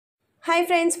Hi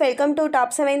friends, welcome to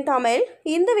Top 7 Tamil.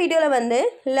 In the video வந்து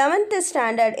 11th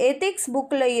standard ethics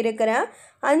bookல இருக்கிற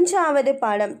அஞ்சாவது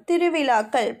பாடம்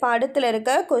திருவிழாக்கள் பாடத்தில்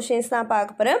இருக்க கொஷின்ஸ் தான்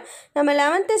பார்க்க போகிறோம். நம்ம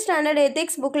 11th ஸ்டாண்டர்ட்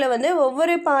எத்திக்ஸ் புக்கில் வந்து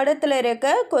ஒவ்வொரு பாடத்தில்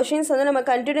இருக்க கொஷின்ஸ் வந்து நம்ம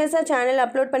கண்டினியூஸாக சேனல்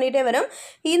அப்லோட் பண்ணிகிட்டே வரோம்.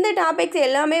 இந்த டாபிக்ஸ்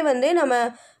எல்லாமே வந்து நம்ம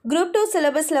குரூப் 2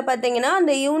 சிலபஸில் பார்த்தீங்கன்னா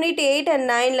அந்த யூனிட் 8 and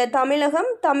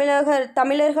 9ல்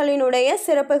தமிழர்களினுடைய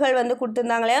சிறப்புகள் வந்து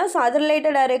கொடுத்துருந்தாங்க இல்லையா. ஸோ அது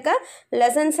ரிலேட்டடாக இருக்க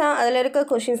லெசன்ஸாக அதில் இருக்க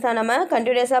கொஷின்ஸ் தான் நம்ம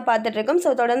கண்டினியூஸாக பார்த்துட்ருக்கோம். ஸோ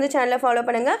தொடர்ந்து சேனலை ஃபாலோ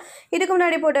பண்ணுங்கள். இதுக்கு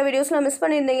முன்னாடி போட்ட வீடியோஸ்லாம் மிஸ்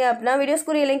பண்ணியிருந்தீங்க அப்படின்னா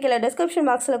வீடியோஸ்க்குரிய லிங்க் இல்லை டிஸ்கிரிப்ஷன்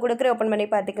பாக்ஸில் கொடுக்குற ஓப்பன் பண்ணி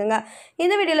பார்த்துக்கோங்க.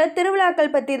 இந்த வீடியோவில்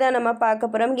திருவிழாக்கள் பற்றி தான் நம்ம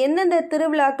பார்க்க போகிறோம். எந்தெந்த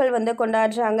திருவிழாக்கள் வந்து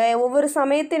கொண்டாடுறாங்க, ஒவ்வொரு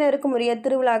சமயத்தினருக்கும் உரிய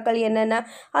திருவிழாக்கள் என்னென்ன,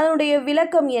 அதனுடைய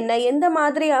விளக்கம் என்ன, எந்த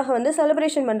மாதிரியாக வந்து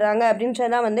செலிப்ரேஷன் பண்ணுறாங்க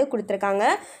அப்படின்றதான் வந்து கொடுத்துருக்காங்க.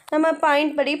 நம்ம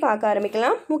பாயிண்ட் படி பார்க்க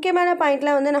ஆரம்பிக்கலாம். முக்கியமான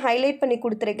பாயிண்ட்லாம் வந்து நான் ஹைலைட் பண்ணி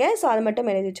கொடுத்துருக்கேன். ஸோ அதை மட்டும்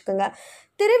எழுதி வச்சுக்கோங்க.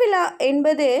 திருவிழா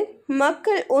என்பது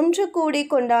மக்கள் ஒன்று கூடி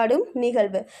கொண்டாடும்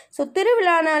நிகழ்வு. ஸோ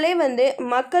திருவிழானாலே வந்து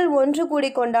மக்கள் ஒன்று கூடி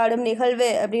கொண்டாடும் நிகழ்வு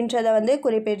அப்படின்றத வந்து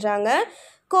குறிப்பிடுறாங்க.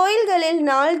 கோயில்களில்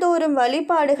நாள்தோறும்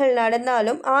வழிபாடுகள்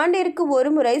நடந்தாலும் ஆண்டிற்கு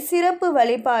ஒரு முறை சிறப்பு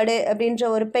வழிபாடு அப்படின்ற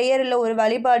ஒரு பெயரில் ஒரு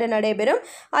வழிபாடு நடைபெறும்.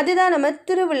 அதுதான் நம்ம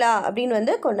திருவிழா அப்படின்னு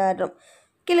வந்து கொண்டாடுறோம்.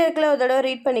 கீழே இருக்கல ஒரு தடவை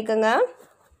ரீட் பண்ணிக்கோங்க.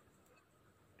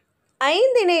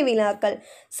 ஐந்திணை விழாக்கள்.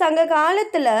 சங்க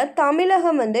காலத்தில்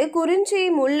தமிழகம் வந்து குறிஞ்சி,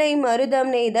 முல்லை, மருதம்,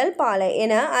 நெய்தல், பாலை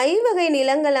என 5 வகை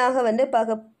நிலங்களாக வந்து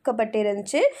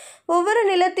பகுக்கப்பட்டிருந்துச்சு. ஒவ்வொரு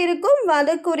நிலத்திற்கும்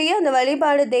அதற்குரிய அந்த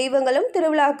வழிபாடு தெய்வங்களும்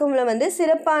திருவிழாக்களும் வந்து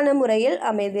சிறப்பான முறையில்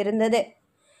அமைந்திருந்தது.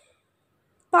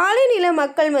 பாலைநில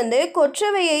மக்கள் வந்து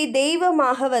கொற்றவையை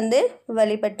தெய்வமாக வந்து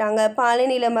வழிபட்டாங்க.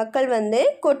 பாலைநில மக்கள் வந்து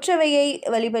கொற்றவையை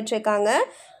வழிபட்டிருக்காங்க.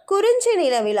 குறிஞ்சி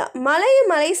நில விழா.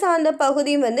 மலை சார்ந்த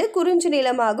பகுதி வந்து குறிஞ்சி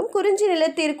நிலமாகும். குறிஞ்சி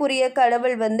நிலத்திற்குரிய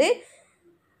கடவுள் வந்து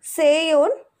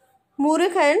சேயோன்,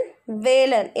 முருகன்,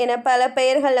 வேலன் என பல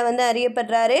பெயர்களில் வந்து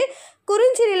அறியப்படுறாரு.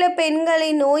 குறிஞ்சி நில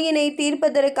பெண்களின் நோயினை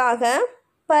தீர்ப்பதற்காக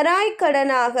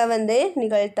பராய்க்கடனாக வந்து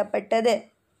நிகழ்த்தப்பட்டது.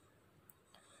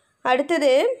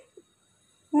 அடுத்தது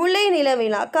முல்லை நில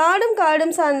விழா.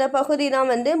 காடும் சார்ந்த பகுதி தான்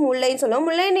வந்து முல்லைன்னு சொல்லுவோம்.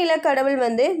 முல்லை நில கடவுள்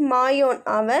வந்து மாயோன்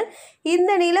ஆவர்.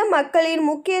 இந்த நில மக்களின்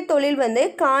முக்கிய தொழில் வந்து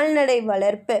கால்நடை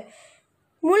வளர்ப்பு.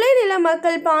 முல்லை நில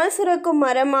மக்கள் பால் சுரக்கும்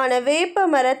மரமான வேப்ப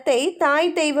மரத்தை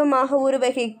தாய் தெய்வமாக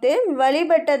உருவகித்து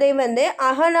வழிபட்டதை வந்து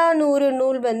அகநானூறு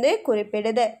நூல் வந்து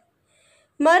குறிப்பிடுது.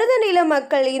 மருத நில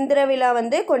மக்கள் இந்திர விழா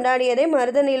வந்து கொண்டாடியதை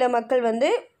மருத நில மக்கள் வந்து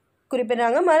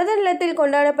குறிப்பிடுறாங்க. மருத நிலத்தில்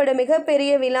கொண்டாடப்படும்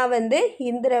மிகப்பெரிய விழா வந்து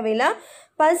இந்திர விழா.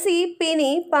 பசி,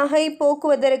 பிணி, பகை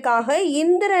போக்குவதற்காக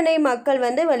இந்திரனை மக்கள்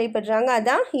வந்து வழிபடுறாங்க.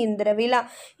 அதான் இந்திர விழா.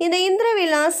 இந்த இந்திர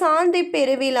விழா சாந்தி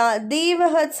பெருவிழா,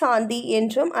 தீவக சாந்தி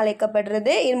என்றும்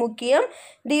அழைக்கப்படுறது. இது முக்கியம்.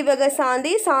 தீவக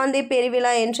சாந்தி, சாந்தி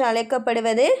பெருவிழா என்று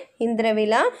அழைக்கப்படுவது இந்திர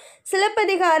விழா.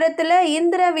 சிலப்பதிகாரத்தில்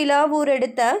இந்திர விழா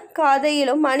ஊரெடுத்த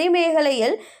காதையிலும்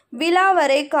மணிமேகலையில்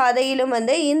விழாவரை காதையிலும்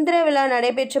வந்து இந்திர விழா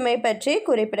நடைபெற்றமை பற்றி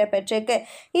குறிப்பிடப்பட்டிருக்கு.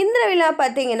 இந்திர விழா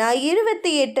பார்த்தீங்கன்னா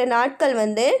 28 நாட்கள்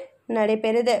வந்து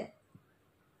நடைபெறுது.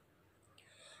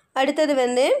 அடுத்தது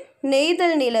வந்து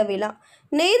நெய்தல் நில விழா.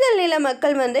 நெய்தல் நில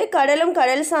மக்கள் வந்து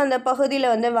கடல் சார்ந்த பகுதியில்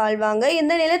வந்து வாழ்வாங்க.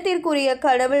 இந்த நிலத்திற்குரிய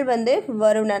கடவுள் வந்து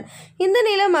வருணன். இந்த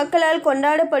நில மக்களால்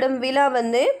கொண்டாடப்படும் விழா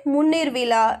வந்து முன்னீர்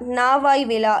விழா, நாவாய்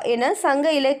விழா என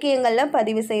சங்க இலக்கியங்களில்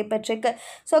பதிவு செய்யப்பட்டிருக்கு.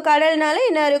 ஸோ கடல்னால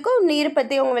என்ன இருக்கும், நீர்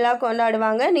பற்றி அவங்க விழா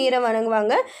கொண்டாடுவாங்க, நீரை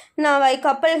வணங்குவாங்க. நாவாய்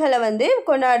கப்பல்களை வந்து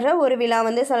கொண்டாடுற ஒரு விழா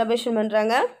வந்து செலிப்ரேஷன்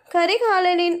பண்ணுறாங்க.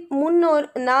 கரிகாலனின் முன்னோர்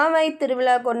நாவாய்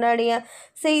திருவிழா கொண்டாடிய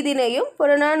செய்தினையும்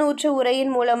புறநானூற்று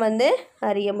உரையின் மூலம் வந்து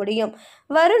அறிய முடியும்.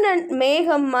 வருணன்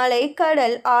மேகம், மலை,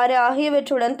 கடல், ஆறு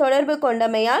ஆகியவற்றுடன் தொடர்பு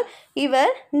கொண்டமையால்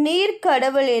இவர்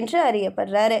நீர்க்கடவுள் என்று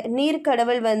அறியப்படுறாரு.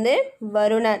 நீர்க்கடவுள் வந்து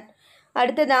வருணன்.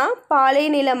 அடுத்ததான் பாலை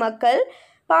நில மக்கள்.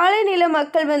 பாலை நில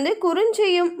மக்கள் வந்து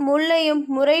குறிஞ்சியும் முல்லையும்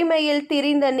முறைமையில்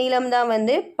திரிந்த நிலம்தான்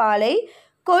வந்து பாலை.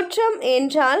 கொற்றம்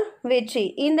என்றால் வெற்றி.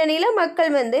 இந்த நில மக்கள்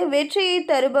வந்து வெற்றியை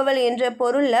தருபவள் என்ற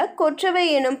பொருளில் கொற்றவை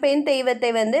எனும் பெண் தெய்வத்தை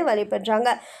வந்து வழிபடுறாங்க.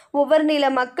 ஒவ்வொரு நில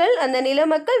மக்கள் அந்த நில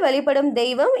மக்கள் வழிபடும்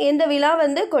தெய்வம் எந்த விழா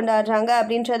வந்து கொண்டாடுறாங்க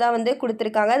அப்படின்றதா வந்து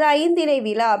கொடுத்துருக்காங்க. அது ஐந்திணை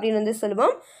விழா அப்படின்னு வந்து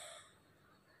சொல்லுவோம்.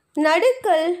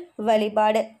 நடுக்கல்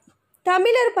வழிபாடு.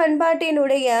 தமிழர்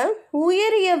பண்பாட்டினுடைய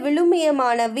உயரிய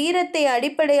விழுமியமான வீரத்தை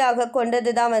அடிப்படையாக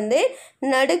கொண்டது தான் வந்து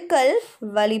நடுக்கல்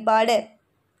வழிபாடு.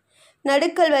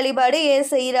 நடுக்கல் வழிபாடு ஏன்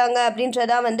செய்கிறாங்க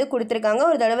அப்படின்றதா வந்து கொடுத்துருக்காங்க.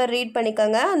 ஒரு தடவை ரீட்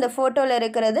பண்ணிக்கோங்க. அந்த ஃபோட்டோவில்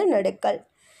இருக்கிறது நடுக்கல்.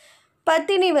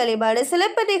 பத்தினி வழிபாடு.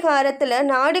 சிலப்பதிகாரத்தில்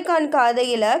நாடுகான்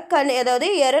காதையில் அதாவது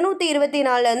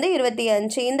 224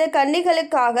 25 இந்த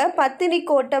கன்னிகளுக்காக பத்தினி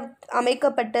கோட்டம்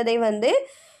அமைக்கப்பட்டதை வந்து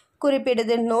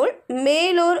குறிப்பிடுது நூல்.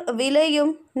 மேலோர்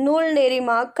விளையும் நூல்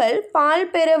நெறிமாக்கள் பால்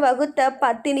பெற வகுத்த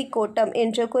பத்தினி கோட்டம்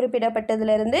என்று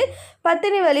குறிப்பிடப்பட்டதிலிருந்து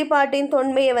பத்தினி வழிபாட்டின்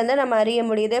தொன்மையை வந்து நம்ம அறிய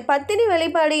முடியுது. பத்தினி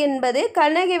வழிபாடு என்பது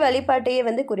கண்ணகி வழிபாட்டையே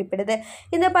வந்து குறிப்பிடுது.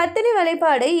 இந்த பத்தினி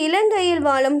வழிபாடு இலங்கையில்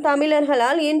வாழும்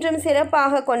தமிழர்களால் இன்றும்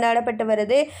சிறப்பாக கொண்டாடப்பட்டு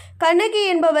வருது. கண்ணகி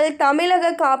என்பவள்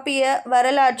தமிழக காப்பிய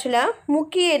வரலாற்றில்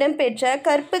முக்கிய இடம் பெற்ற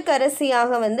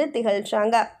கற்புக்கரசியாக வந்து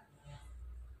திகழ்கிறாங்க.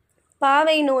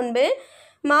 பாவை நோன்பு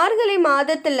மார்கழி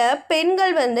மாதத்தில்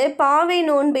பெண்கள் வந்து பாவை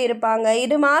நோன்பு இருப்பாங்க.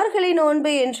 இது மார்கழி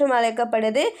நோன்பு என்றும்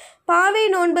அழைக்கப்படுது. பாவை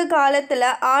நோன்பு காலத்தில்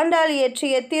ஆண்டாள்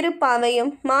இயற்றிய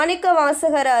திருப்பாவையும் மாணிக்க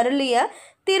வாசகர் அருளிய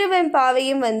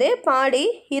திருவெம்பாவையும் வந்து பாடி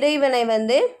இறைவனை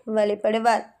வந்து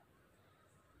வழிபடுவார்.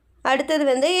 அடுத்தது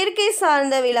வந்து இயற்கை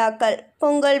சார்ந்த விழாக்கள்.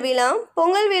 பொங்கல் விழா.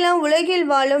 பொங்கல் விழா உலகில்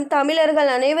வாழும்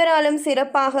தமிழர்கள் அனைவராலும்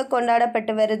சிறப்பாக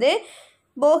கொண்டாடப்பட்டு வருது.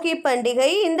 போகி பண்டிகை.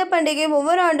 இந்த பண்டிகை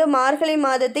ஒவ்வொரு ஆண்டும் மார்கழி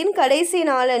மாதத்தின் கடைசி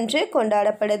நாளன்று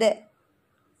கொண்டாடப்படுது.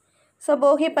 ஸோ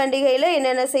போகி பண்டிகையில்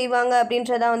என்னென்ன செய்வாங்க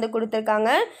அப்படின்றத வந்து கொடுத்துருக்காங்க.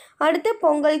 அடுத்து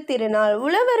பொங்கல் திருநாள்.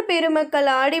 உழவர் பெருமக்கள்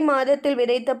ஆடி மாதத்தில்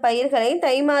விதைத்த பயிர்களை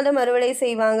தை மாதம் அறுவடை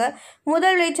செய்வாங்க.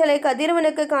 முதல் விளைச்சலை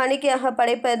கதிரவனுக்கு காணிக்கையாக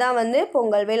படைப்பது தான் வந்து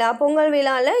பொங்கல் விழா. பொங்கல்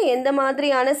விழாவில் எந்த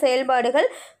மாதிரியான செயல்பாடுகள்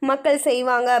மக்கள்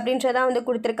செய்வாங்க அப்படின்றதான் வந்து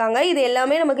கொடுத்துருக்காங்க. இது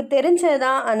எல்லாமே நமக்கு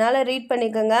தெரிஞ்சதான், அதனால் ரீட்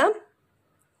பண்ணிக்கோங்க.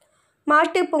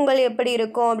 மாட்டுப் பொங்கல் எப்படி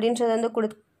இருக்கும் அப்படின்றத வந்து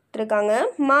கொடுத்துருக்காங்க.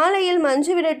 மாலையில்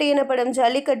மஞ்சு விரட்டு எனப்படும்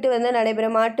ஜல்லிக்கட்டு வந்து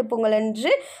நடைபெறும் மாட்டுப் பொங்கல்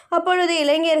அன்று. அப்பொழுது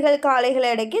இளைஞர்கள் காளைகளை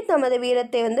அடக்கி தமது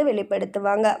வீரத்தை வந்து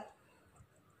வெளிப்படுத்துவாங்க.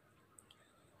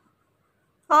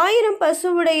 1000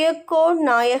 பசுவுடைய கோன்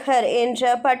நாயகர்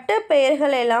என்ற பட்ட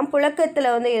பெயர்கள் எல்லாம்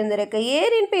புழக்கத்தில் வந்து இருந்திருக்கு.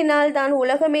 ஏரின் பின்னால் தான்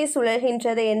உலகமே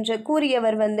சுழல்கின்றது என்று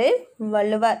கூறியவர் வந்து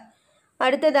வள்ளுவர்.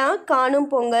 அடுத்ததாக காணும்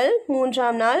பொங்கல்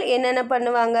 3ஆம் நாள் என்னென்ன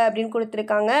பண்ணுவாங்க அப்படின்னு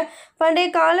கொடுத்துருக்காங்க. பண்டைய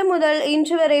காலம் முதல்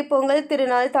இன்று வரை பொங்கல்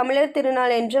திருநாள் தமிழர்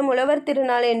திருநாள் என்றும் உழவர்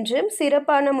திருநாள் என்றும்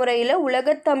சிறப்பான முறையில்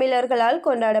உலகத் தமிழர்களால்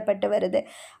கொண்டாடப்பட்டு வருது.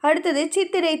 அடுத்தது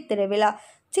சித்திரை திருவிழா.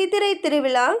 சித்திரை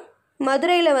திருவிழா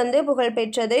மதுரையில் வந்து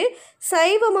புகழ்பெற்றது.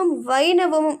 சைவமும்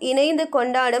வைணவமும் இணைந்து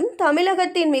கொண்டாடும்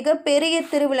தமிழகத்தின் மிகப்பெரிய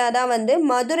திருவிழா தான் வந்து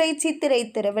மதுரை சித்திரை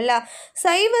திருவிழா.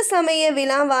 சைவ சமய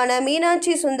விழாவான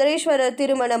மீனாட்சி சுந்தரேஸ்வரர்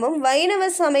திருமணமும் வைணவ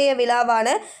சமய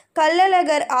விழாவான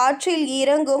கள்ளழகர் ஆற்றில்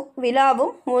இறங்கும்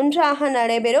விழாவும் ஒன்றாக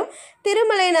நடைபெறும்.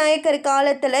 திருமலை நாயக்கர்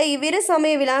காலத்தில் இவ்விரு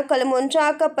சமய விழாக்களும்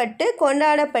ஒன்றாக்கப்பட்டு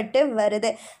கொண்டாடப்பட்டு வருது.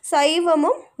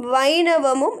 சைவமும்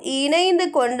வைணவமும் இணைந்து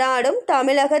கொண்டாடும்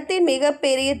தமிழகத்தின்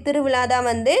மிகப்பெரிய திருவிழா தான்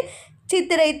வந்து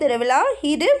சித்திரை திருவிழா.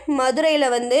 இது மதுரையில்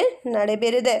வந்து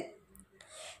நடைபெறுது.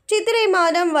 சித்திரை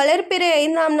மாதம் வளர்பிறை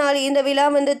 5ஆம் நாள் இந்த விழா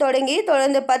வந்து தொடங்கி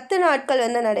தொடர்ந்து 10 நாட்கள்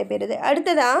வந்து நடைபெறுது.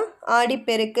 அடுத்ததாக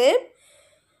ஆடிப்பெருக்கு.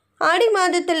 ஆடி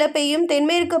மாதத்தில் பெய்யும்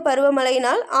தென்மேற்கு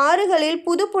பருவமழையினால் ஆறுகளில்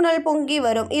புது புனல் பொங்கி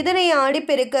வரும். இதனை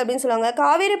ஆடிப்பெருக்கு அப்படின்னு சொல்லுவாங்க.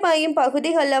 காவிரி பாயும்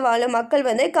பகுதிகளில் வாழும் மக்கள்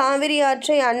வந்து காவிரி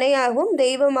ஆற்றை அன்னையாகவும்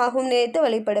தெய்வமாகவும் நினைத்து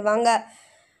வழிபடுவாங்க.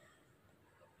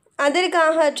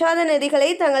 அதற்காக அற்றாத நதிகளை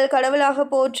தங்கள் கடவுளாக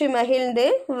போற்றி மகிழ்ந்து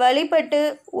வழிபட்டு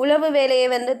உழவு வேலையை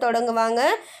வந்து தொடங்குவாங்க.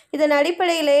 இதன்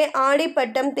அடிப்படையிலே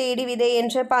ஆடிப்பட்டம் தேடி விதை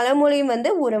என்ற பழமொழியும்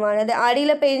வந்து உருவானது.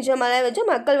 ஆடியில் பெய்ஞ்ச மழை வச்சு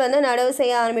மக்கள் வந்து நடவு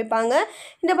செய்ய ஆரம்பிப்பாங்க.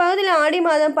 இந்த பகுதியில் ஆடி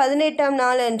மாதம் 18ஆம்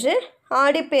நாள் அன்று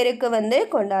ஆடிப்பெருக்கு வந்து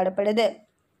கொண்டாடப்படுது.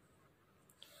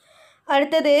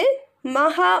 அடுத்தது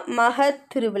மக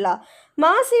திருவிழா.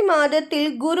 மாசி மாதத்தில்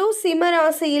குரு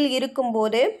சிம்மராசியில்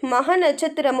இருக்கும்போது மக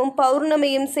நட்சத்திரமும்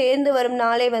பௌர்ணமியும் சேர்ந்து வரும்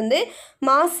நாளை வந்து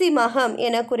மாசி மகம்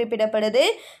என குறிப்பிடப்படுது.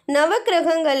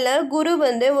 நவக்கிரகங்களில் குரு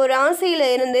வந்து ஒரு ராசியில்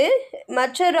இருந்து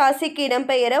மற்ற ராசிக்கு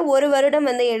இடம்பெயர ஒரு வருடம்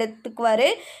வந்து எடுத்துக்குவார்.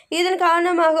 இதன்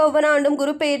காரணமாக ஒவ்வொரு ஆண்டும்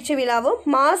குரு பெயர்ச்சி விழாவும்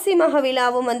மாசி மக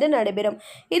விழாவும் வந்து நடைபெறும்.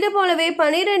 இது போலவே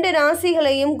 12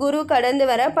 ராசிகளையும் குரு கடந்து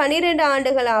வர 12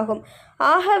 ஆண்டுகள் ஆகும்.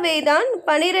 ஆகவேதான்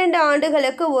 12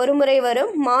 ஆண்டுகளுக்கு ஒரு முறை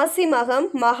வரும் மாசி மகம்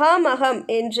மகாமகம்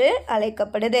என்று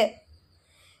அழைக்கப்படுது.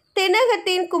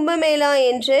 தென்னகத்தின் கும்பமேளா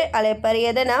என்று அழைப்பர்.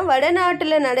 எதனா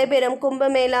வடநாட்டில் நடைபெறும்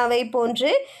கும்பமேளாவை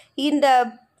போன்று இந்த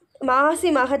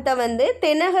மாசி மகத்தை வந்து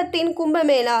தென்னகத்தின்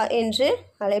கும்பமேளா என்று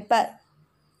அழைப்பர்.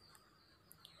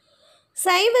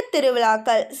 சைவ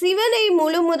திருவிழாக்கள். சிவனை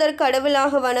முழு முதற்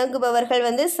கடவுளாக வணங்குபவர்கள்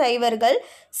வந்து சைவர்கள்.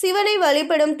 சிவனை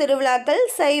வழிபடும் திருவிழாக்கள்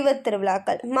சைவ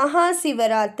திருவிழாக்கள். மகா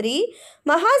சிவராத்திரி.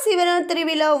 மகா சிவராத்திரி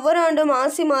விழா ஒவ்வொரு ஆண்டும்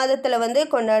ஆசி மாதத்தில் வந்து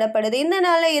கொண்டாடப்படுது. இந்த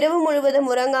நாளில் இரவு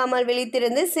முழுவதும் உறங்காமல்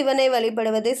விழித்திருந்து சிவனை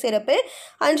வழிபடுவது சிறப்பு.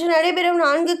 அன்று நடைபெறும்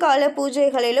 4 கால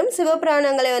பூஜைகளிலும்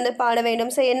சிவபிராணங்களை வந்து பாட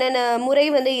வேண்டும். ஸோ என்னென்ன முறை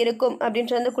வந்து இருக்கும்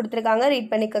அப்படின்ட்டு வந்து கொடுத்துருக்காங்க,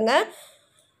 ரீட் பண்ணிக்கோங்க.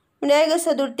 விநாயகர்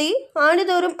சதுர்த்தி.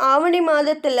 ஆண்டுதோறும் ஆவணி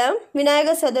மாதத்தில்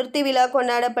விநாயகர் சதுர்த்தி விழா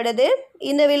கொண்டாடப்படுது.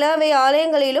 இந்த விழாவை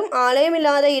ஆலயங்களிலும்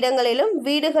ஆலயமில்லாத இடங்களிலும்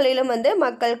வீடுகளிலும் வந்து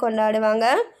மக்கள் கொண்டாடுவாங்க.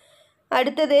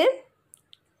 அடுத்தது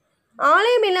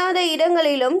ஆலயம் இல்லாத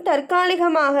இடங்களிலும்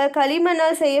தற்காலிகமாக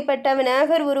களிமண்ணால் செய்யப்பட்ட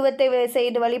விநாயகர் உருவத்தை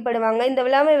செய்து வழிபடுவாங்க. இந்த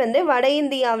விழாவை வட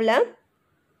இந்தியாவில்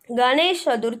கணேஷ்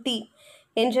சதுர்த்தி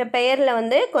என்ற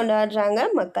பெயரில் கொண்டாடுறாங்க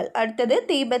மக்கள். அடுத்தது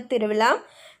தீபத் திருவிழா.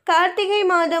 கார்த்திகை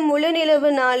மாதம் முழு நிலவு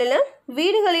நாளில்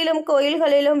வீடுகளிலும்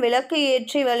கோயில்களிலும் விளக்கு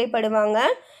ஏற்றி வழிபடுவாங்க.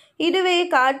 இதுவே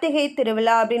கார்த்திகை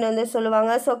திருவிழா அப்படின்னு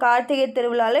சொல்லுவாங்க. ஸோ கார்த்திகை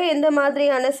திருவிழாவில் எந்த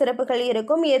மாதிரியான சிறப்புகள்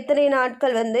இருக்கும், எத்தனை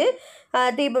நாட்கள்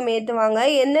தீபம் ஏற்றுவாங்க,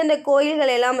 எந்தெந்த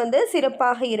கோயில்கள் எல்லாம்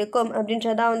சிறப்பாக இருக்கும்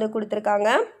அப்படின்றதான்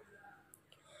கொடுத்துருக்காங்க.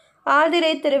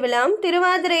 ஆதிரை திருவிழா.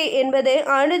 திருவாதிரை என்பது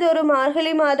ஆண்டுதோறும்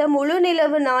மார்கழி மாதம் முழு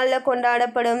நிலவு நாளில்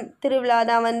கொண்டாடப்படும் திருவிழா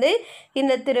தான்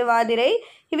இந்த திருவாதிரை.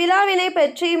 இவ்விழாவினை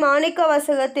பற்றி மாணிக்க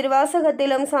வாசக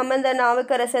திருவாசகத்திலும் சம்பந்த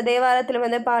நாவுக்கரச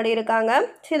தேவாரத்திலும் பாடியிருக்காங்க.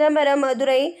 சிதம்பரம்,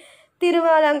 மதுரை,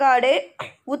 திருவாலங்காடு,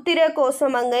 உத்திர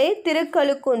கோசமங்கை,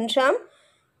 திருக்கழுக்குன்றம்,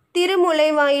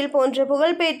 திருமுலைவாயில் போன்ற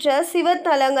புகழ்பெற்ற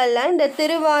சிவத்தலங்களில் இந்த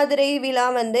திருவாதிரை விழா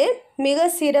மிக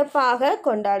சிறப்பாக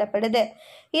கொண்டாடப்படுது.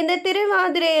 இந்த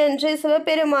திருவாதிரை அன்று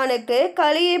சிவபெருமானுக்கு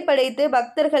களியை படைத்து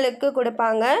பக்தர்களுக்கு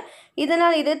கொடுப்பாங்க.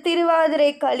 இதனால் இது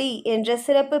திருவாதிரை களி என்ற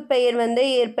சிறப்பு பெயர்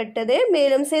ஏற்பட்டது.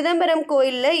 மேலும் சிதம்பரம்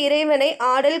கோயிலில் இறைவனை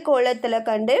ஆடல் கோலத்தில்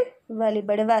கண்டு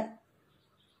வழிபடுவார்.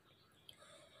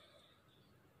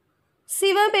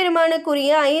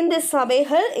 சிவபெருமானுக்குரிய 5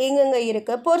 சபைகள் எங்கெங்க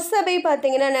இருக்குது? பொற்சபை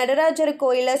பார்த்திங்கன்னா நடராஜர்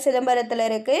கோயிலில் சிதம்பரத்தில்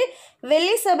இருக்குது.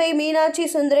 வெள்ளி சபை மீனாட்சி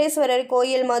சுந்தரேஸ்வரர்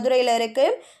கோயில் மதுரையில்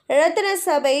இருக்குது. ரத்தின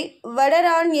சபை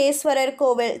வடராண்யேஸ்வரர்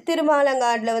கோவில்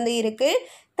திருவாலங்காடில் இருக்குது.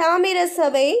 தாமிர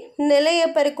சபை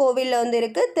நெல்லையப்பர் கோவிலில்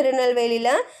இருக்குது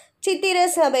திருநெல்வேலியில். சித்திர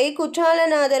சபை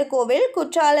குற்றாலநாதர் கோவில்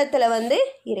குற்றாலத்தில்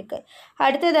இருக்குது.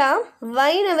 அடுத்ததாக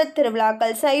வைணவ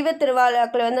திருவிழாக்கள். சைவ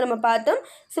திருவிழாக்கள் நம்ம பார்த்தோம்.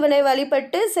 சிவனை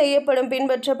வழிபட்டு செய்யப்படும்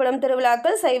பின்பற்றப்படும்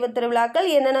திருவிழாக்கள் சைவ திருவிழாக்கள்.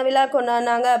 என்னென்ன விழா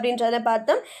கொண்டாடினாங்க அப்படின்றத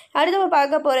பார்த்தோம். அடுத்து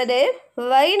பார்க்க போகிறது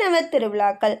வைணவ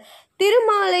திருவிழாக்கள்.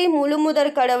 திருமாலை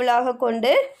முழுமுதற் கடவுளாக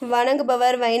கொண்டு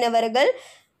வணங்குபவர் வைணவர்கள்.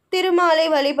 திருமாலை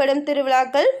வழிபடும்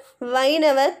திருவிழாக்கள்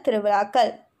வைணவ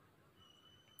திருவிழாக்கள்.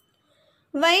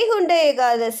 வைகுண்ட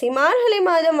ஏகாதசி. மார்கழி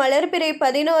மாதம் வளர்பிறை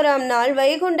 11ஆம் நாள்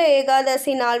வைகுண்ட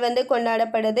ஏகாதசி நாள்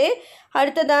கொண்டாடப்படுது.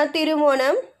 அடுத்ததாக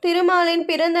திருவோணம். திருமாலின்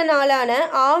பிறந்த நாளான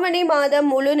ஆவணி மாதம்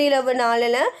முழு நிலவு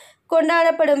நாளில்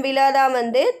கொண்டாடப்படும் விழா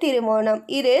தான் திருவோணம்.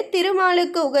 இது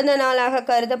திருமாலுக்கு உகந்த நாளாக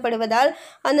கருதப்படுவதால்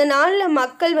அந்த நாளில்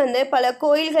மக்கள் பல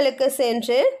கோயில்களுக்கு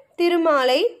சென்று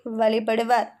திருமாலை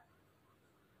வழிபடுவர்.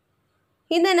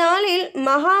 இந்த நாளில்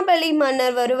மகாபலி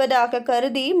மன்னர் வருவதாக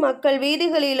கருதி மக்கள்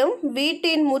வீதிகளிலும்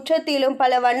வீட்டின் முற்றத்திலும்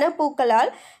பல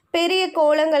வண்ணப்பூக்களால் பெரிய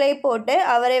கோலங்களை போட்டு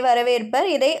அவரை வரவேற்பர்.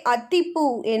 இதை அத்திப்பூ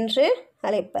என்று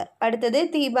அழைப்பர். அடுத்தது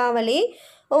தீபாவளி.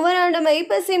 ஒவ்வொரு ஆண்டும்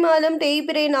ஐப்பசி மாதம்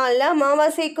தேய்பிறை நாளில்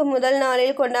அமாவாசைக்கு முதல்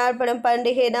நாளில் கொண்டாடப்படும்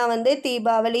பண்டிகை தான்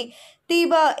தீபாவளி.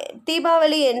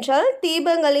 தீபாவளி என்றால்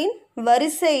தீபங்களின்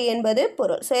வரிசை என்பது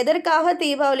பொருள். ஸோ எதற்காக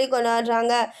தீபாவளி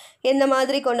கொண்டாடுறாங்க, எந்த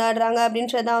மாதிரி கொண்டாடுறாங்க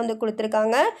அப்படின்றதான்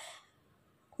கொடுத்துருக்காங்க.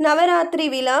 நவராத்திரி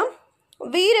விழா.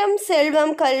 வீரம்,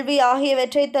 செல்வம், கல்வி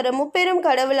ஆகியவற்றை தரும் முப்பெரும்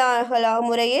கடவுளாக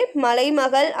முறையே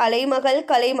மலைமகள், அலைமகள்,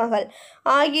 கலைமகள்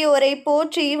ஆகியோரை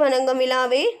போற்றி வணங்கும்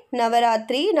விழாவே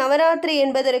நவராத்திரி. நவராத்திரி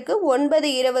என்பதற்கு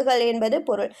 9 இரவுகள் என்பது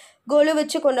பொருள். கொலு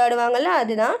வச்சு கொண்டாடுவாங்கள்ல,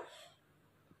 அதுதான்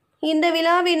இந்த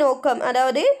விழாவின் நோக்கம்.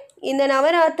 அதாவது இந்த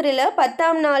நவராத்திரியில்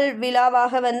 10ஆம் நாள்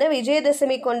விழாவாக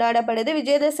விஜயதசமி கொண்டாடப்படுது.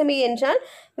 விஜயதசமி என்றால்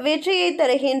வெற்றியை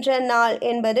தருகின்ற நாள்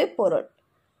என்பது பொருள்.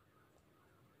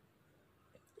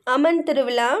 அம்மன்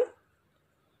திருவிழா.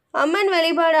 அம்மன்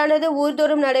வழிபாடானது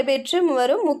ஊர்தோறும் நடைபெற்று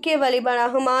வரும் முக்கிய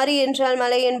வழிபாடாகும். மாரி என்றால்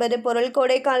மழை என்பது பொருள்.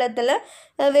 கோடை காலத்தில்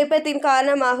வெப்பத்தின்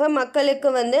காரணமாக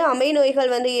மக்களுக்கு அம்மை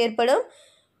நோய்கள் ஏற்படும்.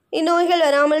 இந்நோய்கள்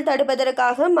வராமல்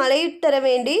தடுப்பதற்காக மழை தர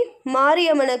வேண்டி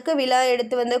மாரியம்மனுக்கு விழா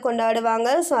எடுத்து கொண்டாடுவாங்க.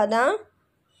 ஸோ அதான்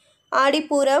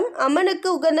ஆடிப்பூரம். அம்மனுக்கு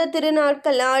உகந்த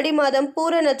திருநாட்கள் ஆடி மாதம்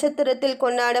பூர நட்சத்திரத்தில்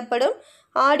கொண்டாடப்படும்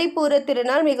ஆடிப்பூர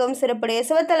திருநாள் மிகவும் சிறப்புடைய.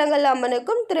 சிவத்தலங்கள்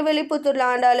அம்மனுக்கும் திருவெளிப்புத்தூர்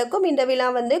ஆண்டாளுக்கும் இந்த விழா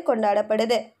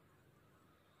கொண்டாடப்படுது.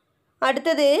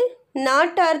 அடுத்தது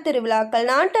நாட்டார் திருவிழாக்கள்.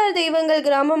 நாட்டார் தெய்வங்கள்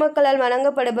கிராம மக்களால்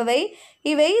வணங்கப்படுபவை.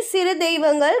 இவை சிறு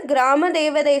தெய்வங்கள் கிராம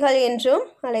தேவதைகள் என்றும்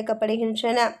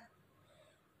அழைக்கப்படுகின்றன.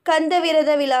 கந்த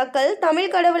விரத விழாக்கள்.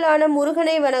 தமிழ் கடவுளான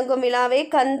முருகனை வணங்கும் விழாவே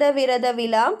கந்த விரத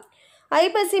விழா.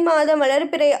 ஐப்பசி மாதம்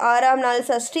வளர்பிறை 6ஆம் நாள்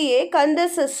சஷ்டியே கந்த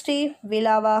சஷ்டி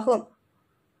விழாவாகும்.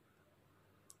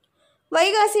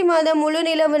 வைகாசி மாதம் முழு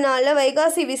நிலவு நாளில்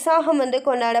வைகாசி விசாகம்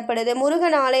கொண்டாடப்படுது.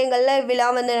 முருகன் ஆலயங்களில் இவ்விழா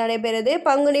நடைபெறுது.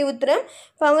 பங்குனி உத்திரம்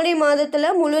பங்குனி மாதத்தில்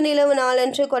முழு நிலவு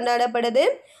நாளன்று கொண்டாடப்படுது.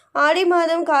 ஆடி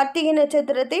மாதம் கார்த்திகை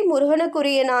நட்சத்திரத்தை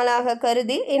முருகனுக்குரிய நாளாக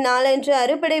கருதி இந்நாளன்று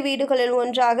அறுபடை வீடுகளில்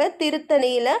ஒன்றாக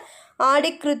திருத்தணியில்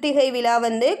ஆடி கிருத்திகை விழா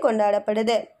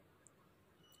கொண்டாடப்படுது.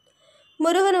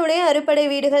 முருகனுடைய அறுபடை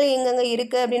வீடுகள் எங்கெங்கே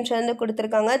இருக்குது அப்படின்ட்டு வந்து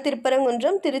கொடுத்துருக்காங்க.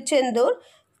 திருப்பரங்குன்றம், திருச்செந்தூர்,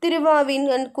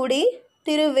 திருவாவின்குடி,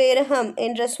 திருவேரகம்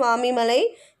என்ற சுவாமிமலை,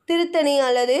 திருத்தணி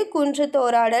அல்லது குன்று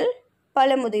தோராடல்,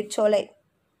 பழமுதிர்ச்சோலை.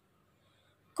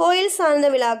 கோயில் சார்ந்த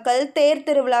விழாக்கள், தேர்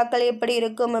திருவிழாக்கள் எப்படி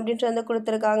இருக்கும் அப்படின்ட்டு வந்து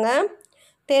கொடுத்துருக்காங்க.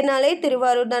 தேர்னாலே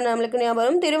திருவாரூர் தான் நம்மளுக்கு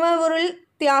ஞாபகம். திருவாரூரில்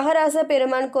தியாகராச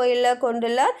பெருமான் கோயிலில்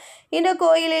கொண்டுள்ளார். இந்த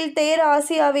கோயிலில் தேர்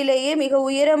ஆசியாவிலேயே மிக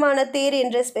உயரமான தேர்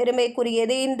என்ற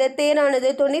பெருமைக்குரியது. இந்த தேரானது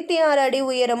 96 அடி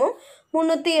உயரமும்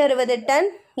 360 டன்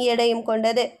எடையும்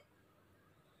கொண்டது.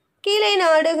 கீழே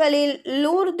நாடுகளில்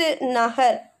லூர்து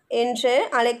நகர் என்று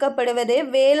அழைக்கப்படுவது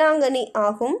வேளாங்கண்ணி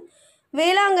ஆகும்.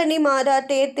 வேளாங்கண்ணி மாதா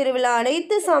தேர் திருவிழா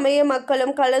அனைத்து சமய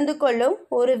மக்களும் கலந்து கொள்ளும்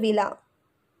ஒரு விழா.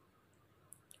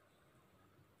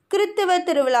 கிறிஸ்துவ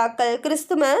திருவிழாக்கள்.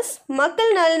 கிறிஸ்துமஸ்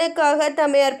மக்கள் நலனுக்காக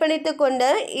தம்மை அர்ப்பணித்து கொண்ட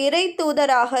இறை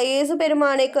தூதராக இயேசு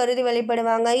பெருமானை கருதி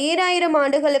வழிபடுவாங்க. 2000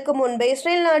 ஆண்டுகளுக்கு முன்பு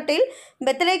இஸ்ரேல் நாட்டில்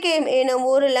பெத்லகேம் எனும்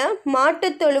ஊரில்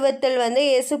மாட்டுத் தொழுவத்தில் வந்து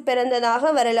இயேசு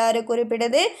பிறந்ததாக வரலாறு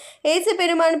குறிப்பிடுது. இயேசு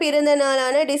பெருமான் பிறந்த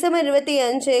நாளான டிசம்பர்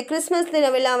 25 கிறிஸ்துமஸ்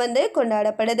தின விழா வந்து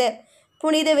கொண்டாடப்படுது.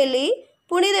 புனித வெள்ளி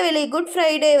குட்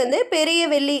ஃப்ரைடே வந்து பெரிய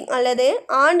வெள்ளி அல்லது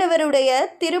ஆண்டவருடைய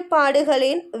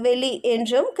திருப்பாடுகளின் வெள்ளி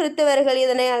என்றும் கிறிஸ்தவர்கள்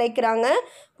இதனை அழைக்கிறாங்க.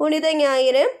 புனித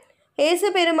ஞாயிறு. இயேசு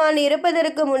பெருமான்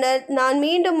இறப்பதற்கு முன்னர் நான்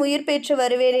மீண்டும் உயிர் பெற்று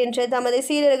வருவேன் என்று தமது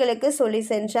சீடர்களுக்கு சொல்லி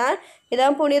சென்றார்.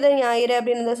 இதான் புனித ஞாயிறு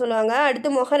அப்படின்னு சொல்லுவாங்க.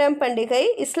 அடுத்து மொஹரம் பண்டிகை.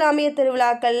 இஸ்லாமிய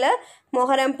திருவிழாக்களில்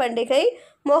மொஹரம் பண்டிகை.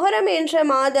 மொஹரம் என்ற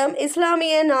மாதம்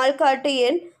இஸ்லாமிய நாள்காட்டு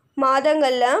எண்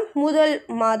மாதங்களில் முதல்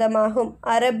மாதமாகும்.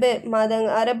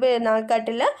 அரபு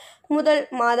நாட்காட்டில் முதல்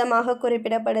மாதமாக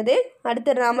குறிப்பிடப்படுது.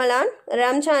 அடுத்து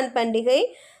ரம்ஜான் பண்டிகை.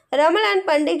 ரமலான்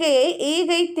பண்டிகையை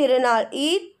ஈகை திருநாள்,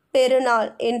 ஈத் பெருநாள்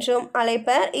என்றும்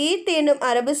அழைப்பர். ஈத் என்னும்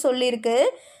அரபு சொல்லிற்கு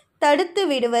தடுத்து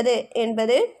விடுவது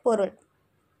என்பது பொருள்.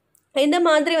 இந்த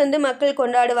மாதிரி வந்து மக்கள்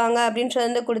கொண்டாடுவாங்க அப்படின்றது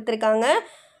வந்து கொடுத்துருக்காங்க.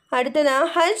 அடுத்ததான்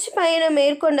ஹஜ் பயணம்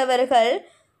மேற்கொண்டவர்கள்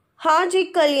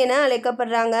ஹாஜிக்கள் என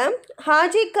அழைக்கப்படுறாங்க.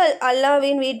 ஹாஜிக்கள்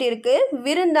அல்லாவின் வீட்டிற்கு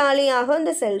விருந்தாளியாக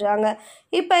வந்து செல்கிறாங்க.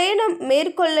 இப்பயணம்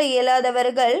மேற்கொள்ள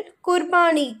இயலாதவர்கள்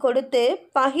குர்பானி கொடுத்து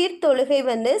பகிர் தொழுகை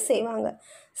வந்து செய்வாங்க.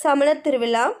 சமண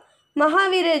திருவிழா.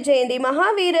 மகாவீரர் ஜெயந்தி.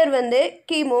 மகாவீரர் வந்து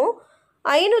கிமு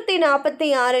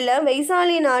 546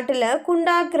 வைசாலி நாட்டில்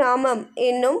குண்டா கிராமம்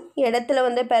என்னும் இடத்துல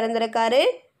வந்து பிறந்திருக்காரு.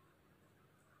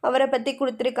 அவரை பற்றி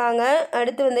கொடுத்துருக்காங்க.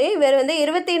 அடுத்து வந்து இவர் வந்து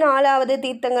 24வது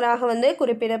தீர்த்தங்கராக வந்து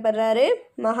குறிப்பிடப்படுறாரு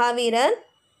மகாவீரர்.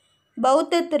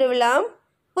 பௌத்த திருவிழா.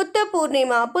 புத்த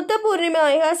பூர்ணிமா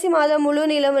ஐகாசி மாதம் முழு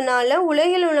நிலவு நாளில்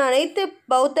உலகில் உள்ள அனைத்து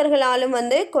பௌத்தர்களாலும்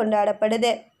வந்து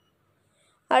கொண்டாடப்படுது.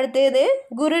 அடுத்தது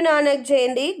குருநானக்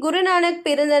ஜெயந்தி. குருநானக்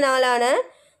பிறந்த நாளான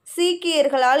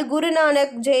சீக்கியர்களால்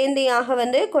குருநானக் ஜெயந்தியாக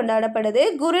வந்து கொண்டாடப்படுது.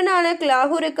 குருநானக்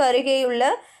லாகூருக்கு அருகேயுள்ள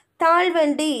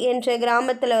தாழ்வண்டி என்ற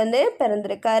கிராமத்தில் வந்து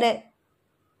பிறந்திருக்காரு.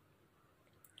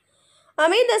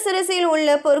 அமிர்தசரஸில்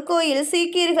உள்ள பொற்கோயில்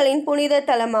சீக்கியர்களின் புனித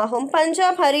தலமாகும்.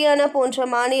 பஞ்சாப், ஹரியானா போன்ற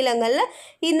மாநிலங்களில்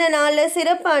இந்த நாளில்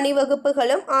சிறப்பு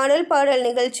அணிவகுப்புகளும் ஆடல் பாடல்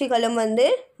நிகழ்ச்சிகளும் வந்து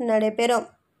நடைபெறும்.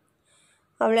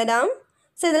 அவ்வளோதான்.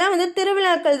 ஸோ இதெல்லாம் வந்து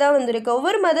திருவிழாக்கள் தான் வந்திருக்கு.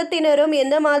 ஒவ்வொரு மதத்தினரும்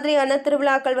எந்த மாதிரியான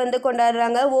திருவிழாக்கள் வந்து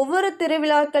கொண்டாடுறாங்க, ஒவ்வொரு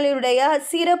திருவிழாக்களுடைய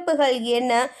சிறப்புகள்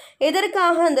என்ன,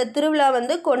 எதற்காக அந்த திருவிழா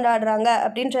வந்து கொண்டாடுறாங்க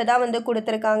அப்படின்றதான் வந்து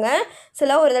கொடுத்துருக்காங்க.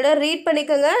 சில ஒரு தடவை ரீட்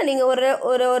பண்ணிக்கோங்க. நீங்கள்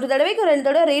ஒரு தடவைக்கு 2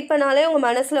 தடவை ரீட் பண்ணாலே உங்கள்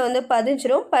மனசில் வந்து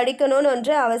பதிஞ்சிரும். படிக்கணும்னு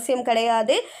ஒன்று அவசியம்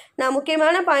கிடையாது. நான்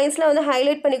முக்கியமான பாயிண்ட்ஸில் வந்து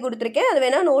ஹைலைட் பண்ணி கொடுத்துருக்கேன். அது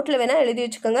வேணால் நோட்டில் வேணால் எழுதி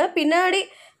வச்சுக்கோங்க. பின்னாடி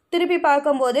திருப்பி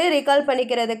பார்க்கும்போது ரிகால்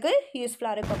பண்ணிக்கிறதுக்கு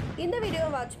யூஸ்ஃபுல்லாக இருக்கும். இந்த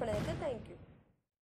வீடியோவை வாட்ச் பண்ணதுக்கு தேங்க்யூ.